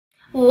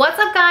What's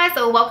up guys?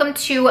 Welcome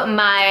to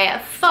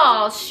my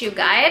fall shoe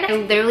guide. I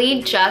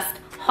literally just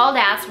hauled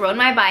ass, rode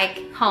my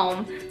bike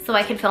home so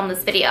I could film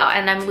this video,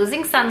 and I'm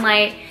losing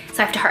sunlight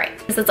so I have to hurry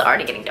because it's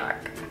already getting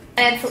dark.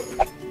 And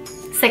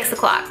it's 6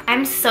 o'clock.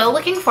 I'm so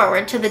looking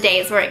forward to the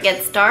days where it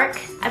gets dark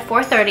at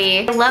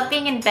 4:30. I love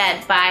being in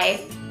bed by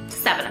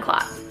 7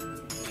 o'clock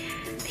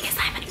because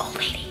I'm an old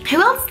lady.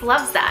 Who else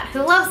loves that?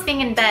 Who loves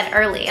being in bed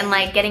early and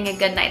like getting a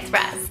good night's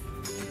rest?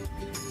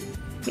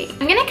 Me.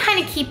 I'm gonna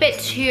kind of keep it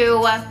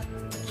to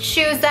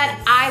shoes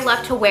that I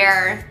love to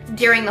wear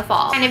during the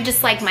fall. Kind of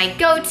just like my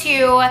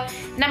go-to,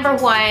 number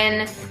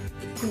one,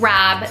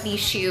 grab these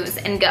shoes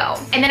and go.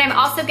 And then I'm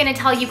also gonna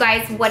tell you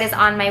guys what is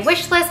on my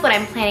wish list, what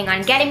I'm planning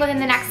on getting within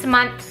the next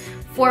month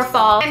for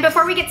fall. And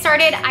before we get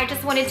started, I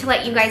just wanted to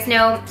let you guys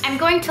know, I'm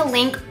going to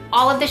link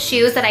all of the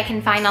shoes that I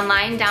can find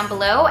online down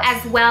below,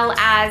 as well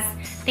as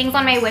things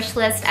on my wish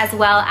list, as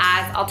well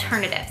as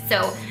alternatives.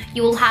 So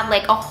you will have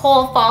like a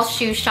whole fall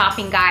shoe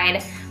shopping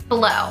guide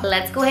below.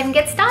 Let's go ahead and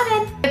get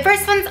started. The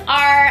first ones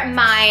are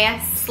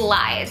my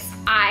slides.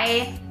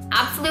 I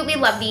absolutely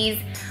love these.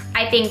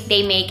 I think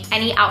they make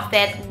any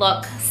outfit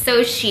look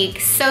so chic,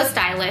 so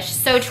stylish,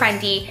 so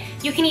trendy.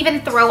 You can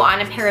even throw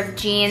on a pair of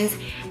jeans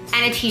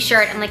and a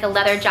t-shirt and like a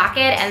leather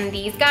jacket and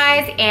these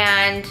guys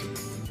and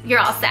you're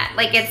all set.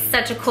 Like, it's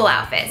such a cool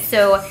outfit.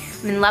 So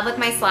I'm in love with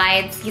my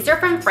slides. These are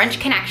from French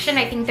Connection.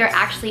 I think they're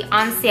actually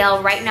on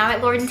sale right now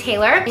at Lord &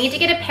 Taylor. I need to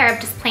get a pair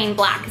of just plain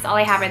black because all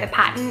I have are the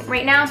patent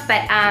right now.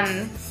 But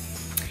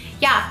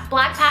yeah,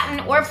 black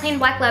patent or plain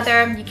black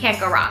leather, you can't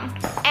go wrong.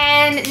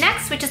 And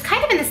next, which is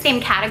kind of in the same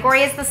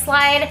category as the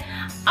slide,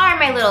 are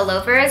my little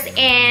loafers.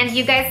 And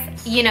you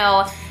guys, you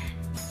know,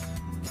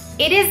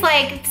 it is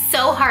like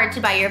so hard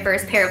to buy your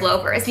first pair of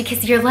loafers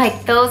because you're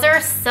like, those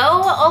are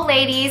so old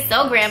lady,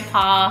 so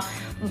grandpa.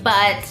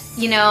 But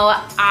you know,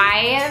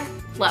 I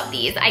love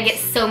these. I get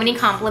so many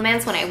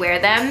compliments when I wear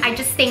them. I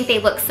just think they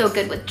look so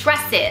good with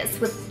dresses,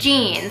 with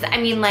jeans. I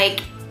mean,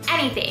 like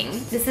anything.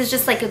 This is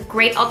just like a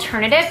great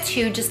alternative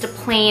to just a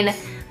plain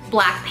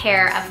black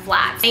pair of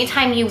flats.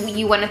 Anytime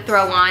you want to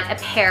throw on a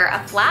pair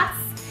of flats,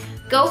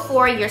 go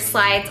for your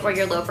slides or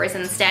your loafers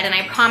instead, and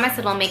I promise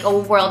it'll make a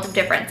world of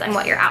difference on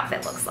what your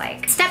outfit looks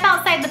like. Step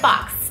outside the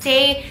box.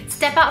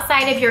 Step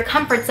outside of your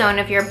comfort zone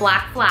of your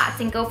black flats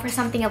and go for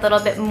something a little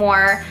bit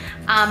more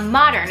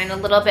modern and a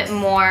little bit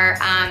more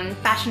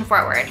fashion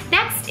forward.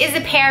 Next is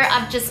a pair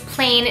of just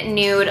plain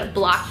nude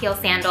block heel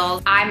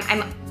sandals.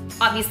 I'm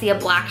obviously a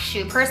black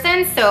shoe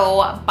person,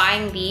 so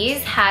buying these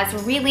has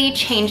really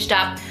changed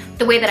up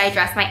the way that I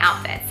dress my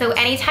outfit. So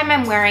anytime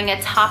I'm wearing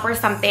a top or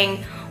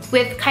something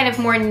with kind of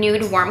more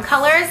nude warm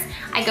colors,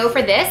 I go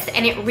for this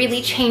and it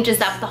really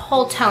changes up the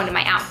whole tone of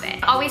my outfit.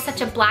 I'm always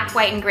such a black,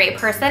 white, and gray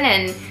person,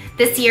 and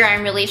this year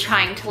I'm really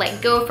trying to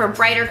like go for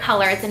brighter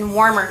colors and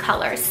warmer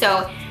colors.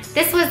 So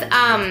this was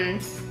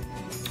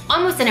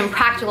almost an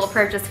impractical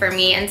purchase for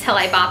me until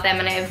I bought them,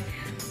 and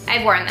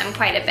I've worn them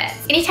quite a bit.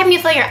 Anytime you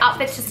feel your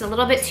outfit's just a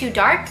little bit too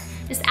dark,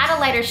 just add a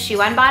lighter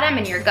shoe on bottom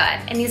and you're good.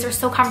 And these are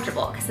so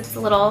comfortable because it's a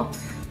little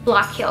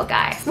block heel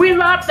guy. We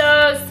love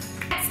those!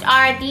 Next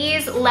are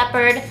these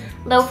leopard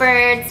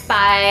loafers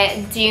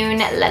by Dune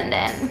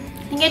London.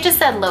 I think it just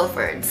said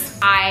loafers.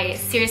 I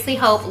seriously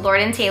hope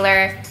Lord &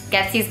 Taylor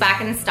gets these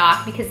back in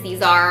stock because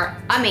these are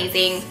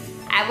amazing.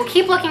 I will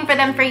keep looking for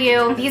them for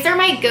you. These are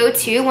my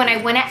go-to when I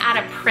want to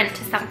add a print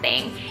to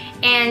something.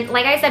 And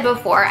like I said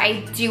before,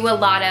 I do a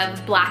lot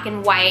of black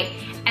and white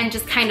and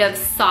just kind of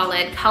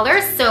solid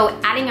colors. So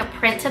adding a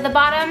print to the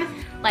bottom,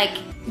 like,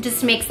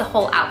 just makes the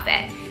whole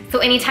outfit. So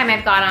anytime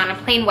I've got on a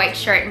plain white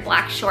shirt and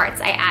black shorts,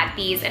 I add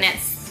these and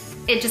it's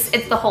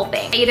the whole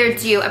thing. I either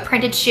do a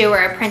printed shoe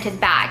or a printed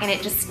bag and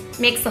it just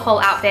makes the whole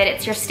outfit.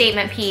 It's your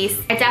statement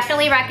piece. I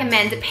definitely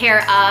recommend a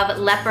pair of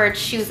leopard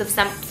shoes of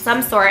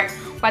some sort,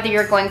 whether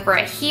you're going for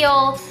a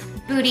heel,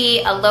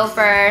 bootie, a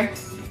loafer,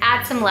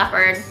 add some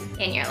leopard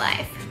in your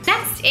life.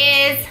 Next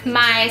is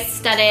my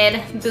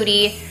studded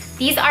bootie.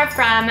 These are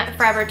from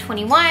Forever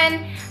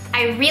 21.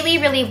 I really,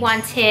 really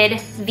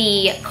wanted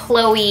the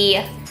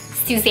Chloe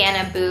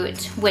Susanna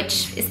boot,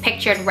 which is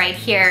pictured right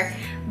here,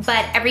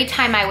 but every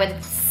time I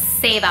would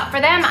save up for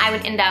them, I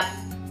would end up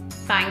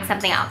buying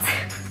something else.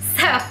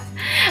 So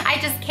I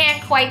just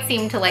can't quite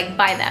seem to like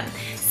buy them.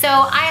 So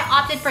I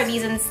opted for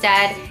these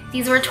instead.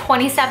 These were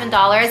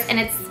 $27 and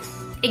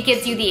it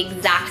gives you the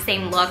exact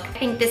same look. I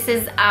think this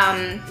is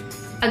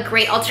a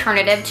great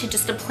alternative to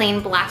just a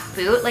plain black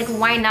boot. Like,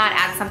 why not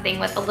add something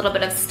with a little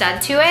bit of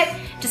stud to it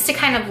just to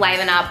kind of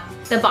liven up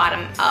the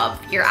bottom of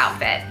your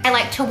outfit. I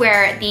like to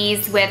wear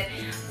these with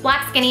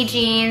black skinny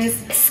jeans,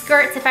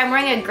 skirts. If I'm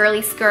wearing a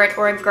girly skirt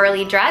or a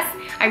girly dress,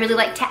 I really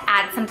like to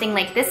add something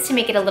like this to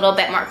make it a little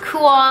bit more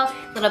cool, a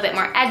little bit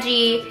more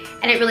edgy,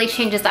 and it really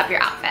changes up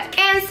your outfit.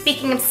 And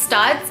speaking of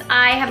studs,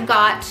 I have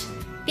got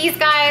these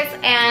guys,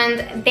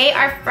 and they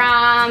are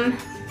from,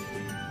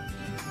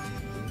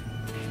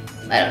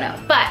 I don't know,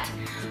 but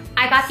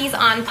I got these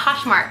on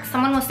Poshmark.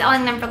 Someone was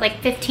selling them for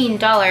like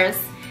 $15,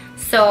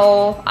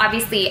 so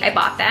obviously I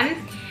bought them.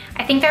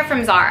 I think they're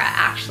from Zara,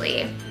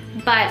 actually.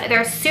 but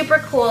they're super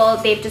cool.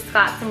 They've just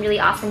got some really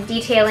awesome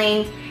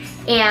detailing,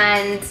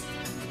 and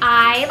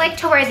I like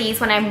to wear these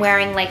when I'm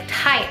wearing like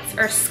tights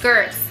or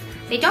skirts.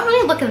 They don't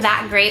really look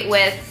that great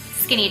with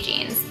skinny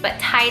jeans, but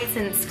tights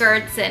and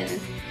skirts and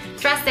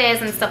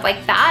dresses and stuff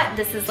like that,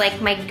 this is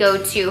like my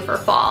go-to for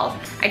fall.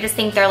 I just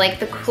think they're like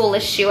the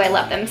coolest shoe. I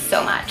love them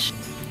so much.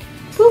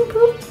 Boop,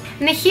 boop.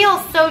 And the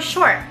heel's so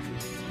short.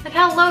 Look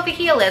how low the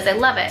heel is. I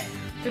love it.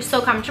 They're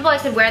so comfortable. I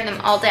could wear them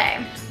all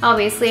day.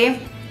 Obviously,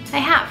 I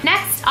have.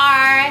 Next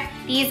are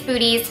these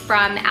booties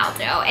from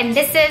Aldo, and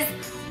this is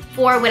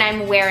for when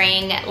I'm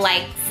wearing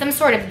like some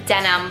sort of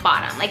denim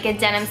bottom, like a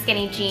denim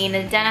skinny jean,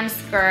 a denim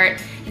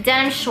skirt,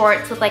 denim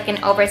shorts with like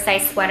an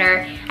oversized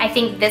sweater. I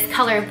think this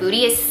color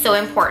bootie is so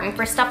important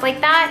for stuff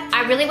like that.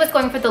 I really was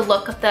going for the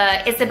look of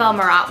the Isabel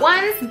Marant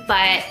ones,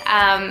 but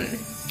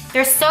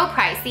they're so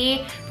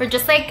pricey for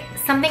just like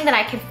something that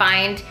I could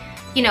find,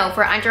 you know,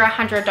 for under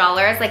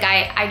 $100. Like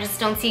I just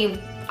don't see,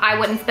 I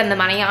wouldn't spend the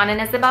money on an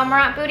Isabel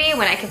Marant bootie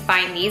when I could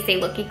find these. They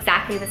look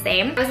exactly the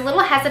same. I was a little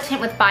hesitant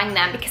with buying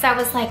them because I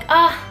was like,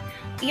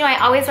 you know,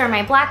 I always wear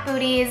my black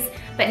booties,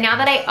 but now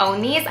that I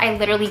own these, I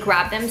literally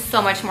grab them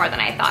so much more than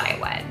I thought I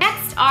would.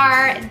 Next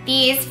are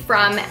these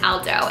from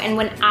Aldo, and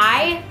when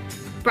I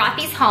brought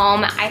these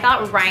home, I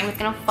thought Ryan was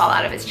gonna fall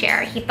out of his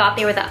chair. He thought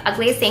they were the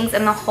ugliest things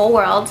in the whole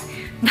world,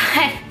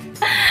 but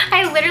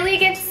I literally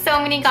get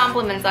so many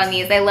compliments on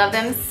these. I love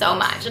them so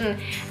much, and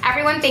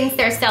everyone thinks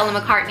they're Stella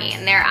McCartney,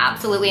 and they're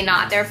absolutely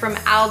not. They're from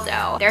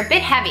Aldo. They're a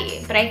bit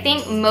heavy, but I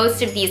think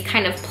most of these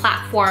kind of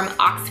platform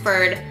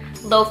Oxford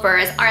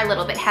loafers are a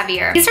little bit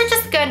heavier. These are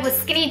just good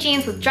with skinny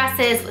jeans, with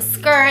dresses, with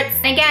skirts.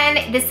 And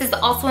again, this is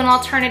also an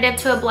alternative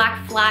to a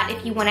black flat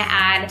if you wanna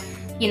add,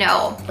 you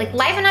know, like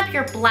liven up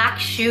your black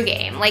shoe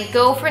game. Like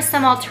go for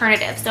some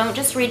alternatives. Don't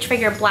just reach for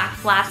your black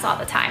flats all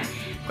the time.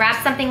 Grab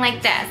something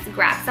like this,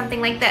 grab something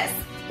like this,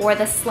 or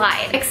the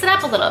slide. Mix it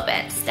up a little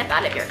bit, step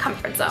out of your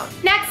comfort zone.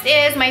 Next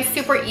is my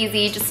super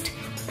easy, just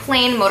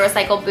plain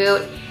motorcycle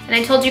boot. And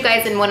I told you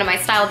guys in one of my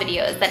style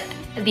videos that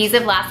these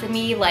have lasted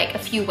me like a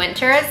few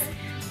winters.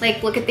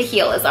 Like, look at the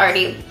heel, is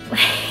already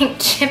like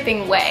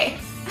chipping away.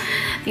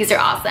 These are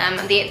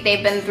awesome. They've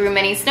been through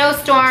many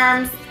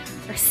snowstorms.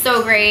 They're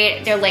so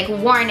great. They're like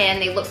worn in,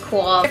 they look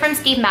cool. They're from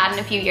Steve Madden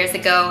a few years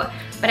ago,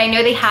 but I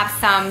know they have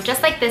some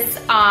just like this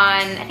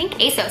on, I think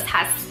ASOS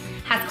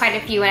has quite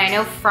a few, and I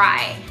know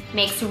Fry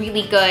makes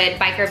really good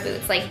biker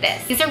boots like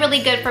this. These are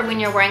really good for when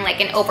you're wearing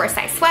like an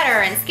oversized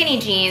sweater and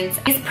skinny jeans.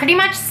 These pretty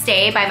much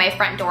stay by my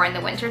front door in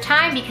the winter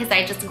time because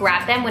I just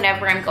grab them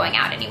whenever I'm going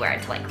out anywhere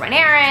to like run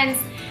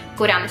errands,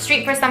 go down the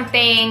street for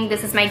something.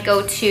 This is my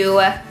go-to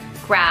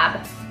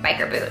grab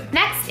biker boot.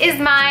 Next is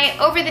my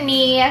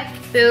over-the-knee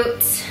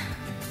boot.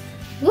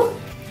 Whoop.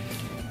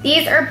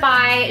 These are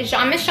by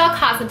Jean-Michel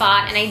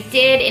Casabat, and I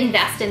did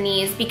invest in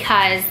these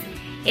because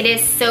it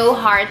is so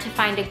hard to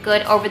find a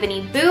good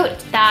over-the-knee boot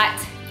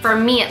that, for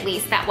me at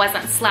least, that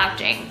wasn't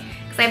slouching.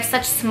 Because I have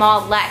such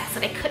small legs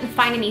that I couldn't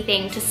find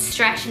anything to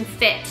stretch and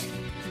fit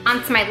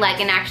onto my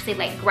leg and actually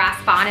like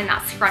grasp on and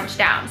not scrunch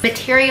down.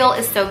 Material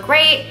is so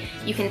great.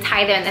 You can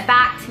tie them in the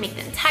back to make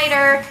them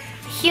tighter.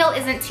 The heel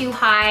isn't too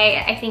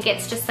high. I think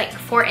it's just like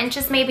 4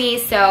 inches maybe,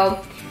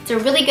 so it's a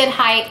really good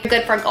height.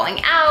 They're good for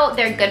going out.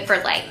 They're good for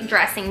like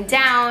dressing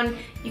down.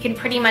 You can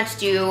pretty much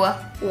do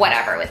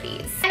whatever with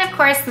these. And of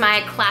course,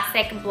 my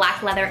classic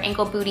black leather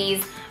ankle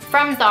booties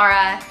from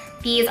Zara.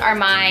 These are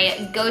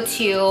my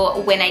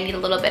go-to when I need a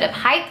little bit of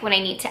hype, when I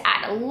need to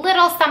add a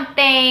little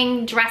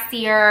something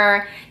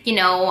dressier, you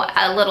know,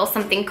 a little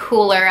something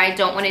cooler. I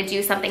don't want to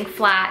do something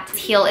flat.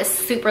 This heel is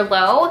super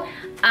low,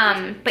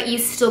 but you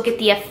still get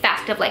the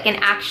effect of like an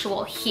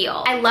actual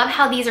heel. I love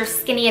how these are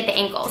skinny at the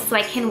ankles, so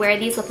I can wear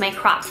these with my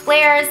cropped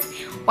flares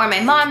or my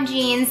mom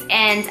jeans,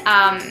 and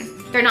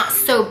they're not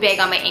so big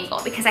on my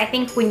ankle, because I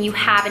think when you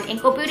have an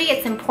ankle bootie,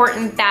 it's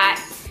important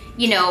that,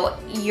 you know,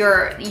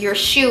 your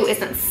shoe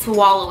isn't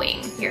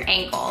swallowing your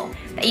ankle,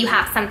 that you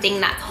have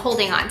something that's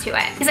holding onto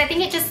it. Because I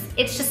think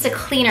it's just a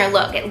cleaner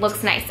look. It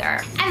looks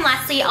nicer. And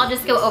lastly, I'll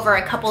just go over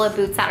a couple of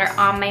boots that are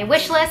on my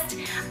wish list.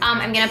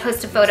 I'm gonna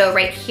post a photo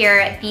right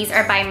here. These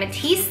are by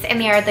Matisse, and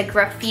they are the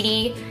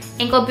graffiti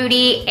ankle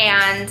bootie,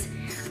 and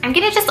I'm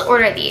gonna just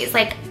order these.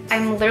 Like,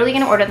 I'm literally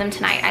gonna order them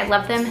tonight. I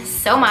love them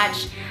so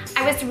much.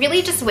 I was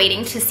really just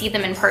waiting to see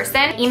them in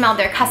person. Emailed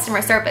their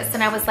customer service,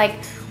 and I was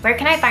like, where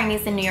can I find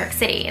these in New York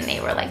City? And they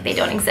were like, they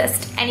don't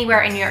exist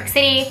anywhere in New York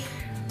City.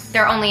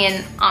 They're only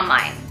in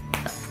online.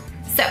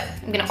 So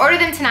I'm gonna order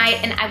them tonight,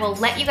 and I will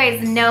let you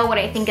guys know what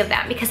I think of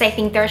them, because I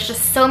think there's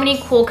just so many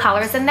cool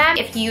colors in them.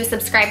 If you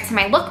subscribe to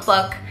my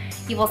lookbook,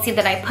 you will see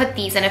that I put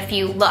these in a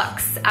few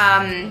looks.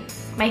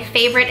 My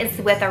favorite is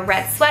with a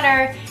red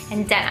sweater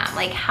and denim.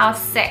 Like, how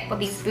sick will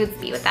these boots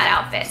be with that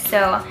outfit?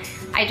 So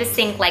I just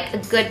think like a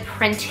good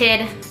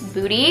printed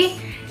bootie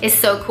is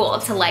so cool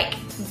to like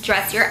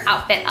dress your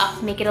outfit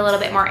up, make it a little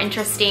bit more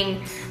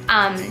interesting.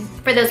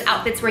 For those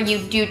outfits where you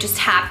do just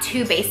have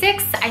 2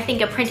 basics, I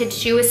think a printed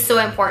shoe is so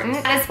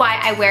important. That is why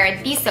I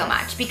wear these so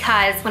much,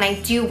 because when I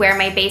do wear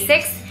my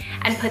basics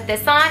and put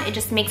this on, it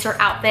just makes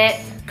your outfit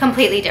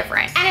completely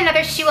different. And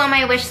another shoe on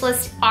my wish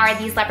list are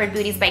these leopard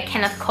booties by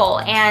Kenneth Cole.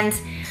 And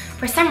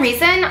for some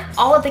reason,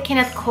 all of the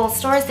Kenneth Cole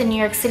stores in New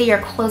York City are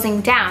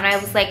closing down. I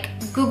was like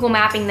Google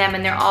mapping them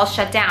and they're all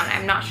shut down.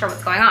 I'm not sure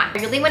what's going on.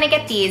 I really wanna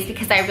get these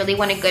because I really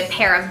want a good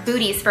pair of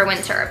booties for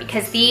winter,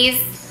 because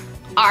these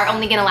are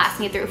only gonna last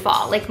me through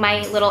fall. Like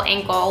my little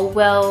ankle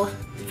will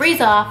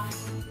freeze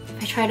off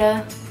if I try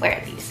to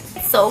wear these.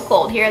 It's so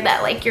cold here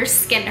that like your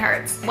skin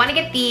hurts. Wanna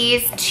get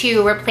these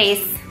to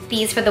replace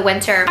these for the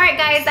winter. All right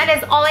guys, that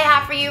is all I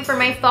have for you for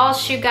my fall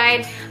shoe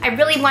guide. I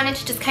really wanted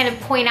to just kind of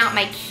point out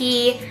my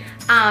key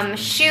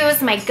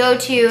shoes, my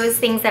go-tos,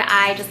 things that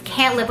I just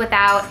can't live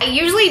without. I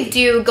usually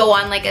do go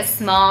on like a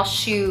small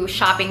shoe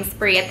shopping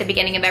spree at the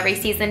beginning of every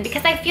season,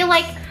 because I feel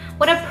like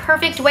what a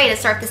perfect way to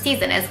start the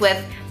season is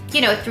with,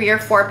 you know, 3 or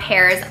 4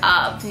 pairs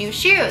of new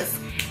shoes.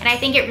 And I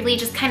think it really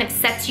just kind of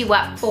sets you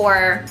up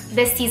for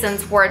this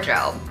season's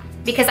wardrobe,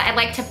 because I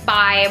like to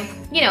buy,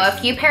 you know, a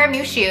few pair of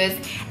new shoes,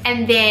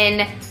 and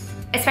then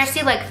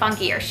especially like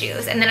funkier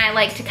shoes, and then I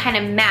like to kind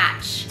of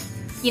match,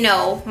 you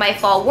know, my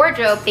fall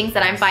wardrobe, things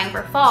that I'm buying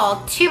for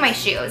fall, to my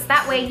shoes.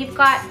 That way you've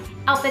got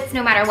outfits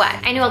no matter what.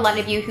 I know a lot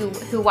of you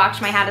who watch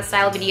my how to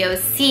style videos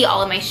see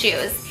all of my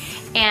shoes,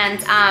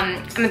 and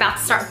I'm about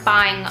to start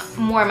buying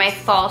more of my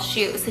fall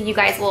shoes, so you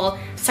guys will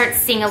start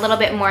seeing a little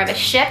bit more of a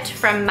shift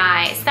from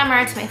my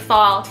summer to my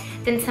fall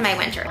than to my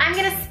winter. I'm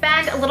gonna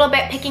spend a little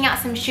bit picking out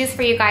some shoes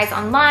for you guys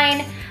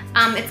online.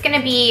 It's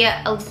gonna be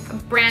a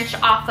branch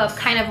off of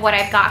kind of what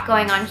I've got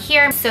going on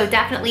here, so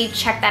definitely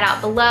check that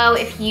out below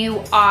if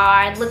you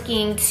are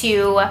looking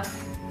to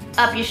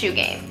up your shoe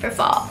game for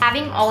fall.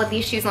 Having all of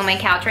these shoes on my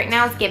couch right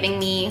now is giving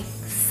me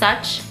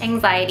such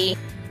anxiety.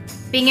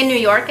 Being in New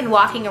York and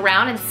walking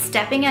around and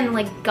stepping in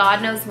like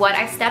God knows what,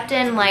 I've stepped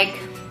in like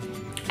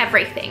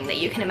everything that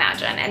you can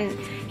imagine, and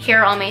here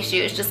are all my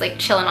shoes just like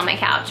chilling on my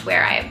couch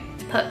where I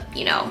put,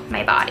 you know,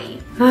 my body.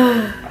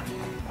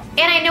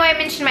 And I know I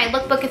mentioned my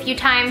lookbook a few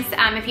times.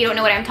 If you don't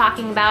know what I'm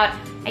talking about,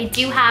 I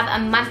do have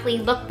a monthly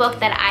lookbook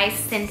that I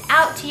send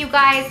out to you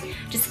guys.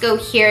 Just go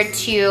here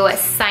to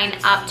sign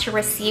up to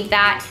receive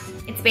that.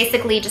 It's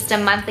basically just a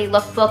monthly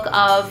lookbook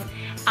of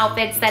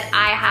outfits that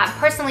I have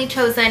personally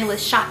chosen,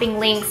 with shopping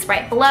links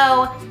right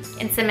below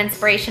and some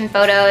inspiration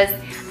photos.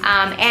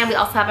 And we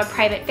also have a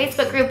private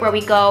Facebook group where we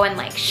go and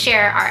like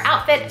share our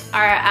outfit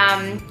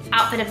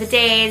of the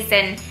days,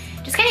 and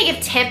just kind of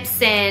give tips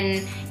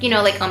and, you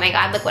know, like, oh my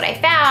God, look what I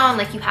found,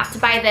 like you have to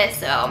buy this.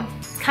 So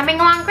it's coming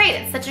along great.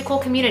 It's such a cool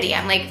community.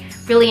 I'm like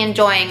really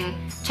enjoying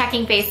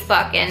checking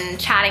Facebook and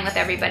chatting with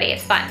everybody.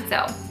 It's fun.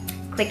 So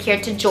click here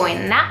to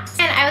join that.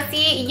 And I will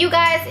see you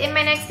guys in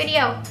my next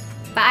video.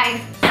 Bye.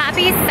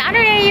 Happy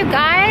Saturday, you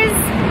guys.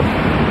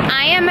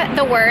 I am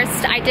the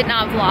worst. I did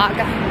not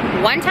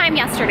vlog one time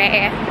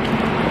yesterday.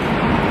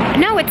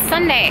 No, it's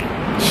Sunday.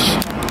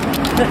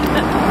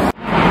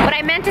 What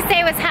I meant to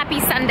say was happy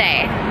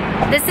Sunday.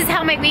 This is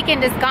how my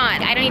weekend is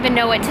gone. I don't even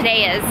know what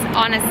today is,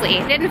 honestly.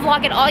 I didn't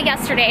vlog at all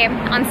yesterday,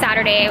 on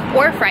Saturday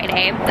or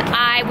Friday.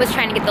 I was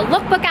trying to get the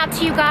lookbook out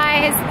to you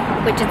guys,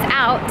 which is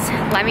out.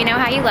 Let me know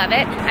how you love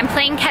it. I'm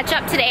playing catch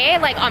up today,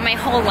 like on my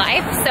whole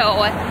life. So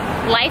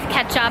life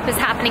catch up is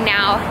happening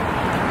now.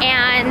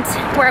 And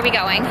where are we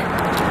going?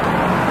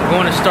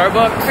 We're going to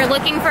Starbucks. We're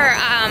looking for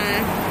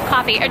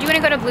coffee. Or do you want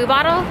to go to Blue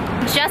Bottle?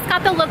 Just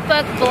got the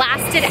lookbook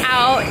blasted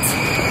out.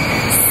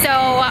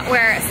 So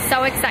we're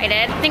so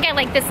excited. I think I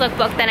like this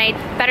lookbook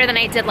better than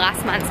I did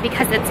last month,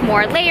 because it's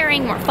more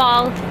layering, more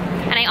fall.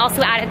 And I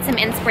also added some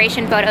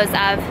inspiration photos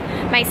of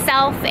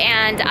myself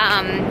and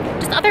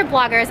just other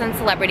bloggers and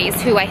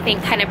celebrities who I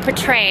think kind of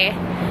portray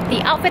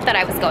the outfit that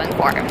I was going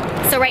for.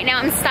 So right now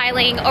I'm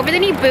styling over the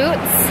knee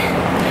boots.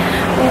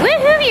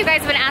 Woohoo, you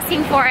guys have been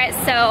asking for it,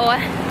 so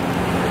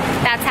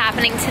that's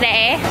happening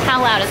today. How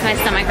loud is my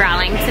stomach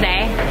growling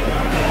today?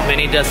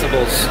 Many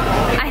decibels.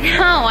 I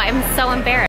know, I'm so embarrassed.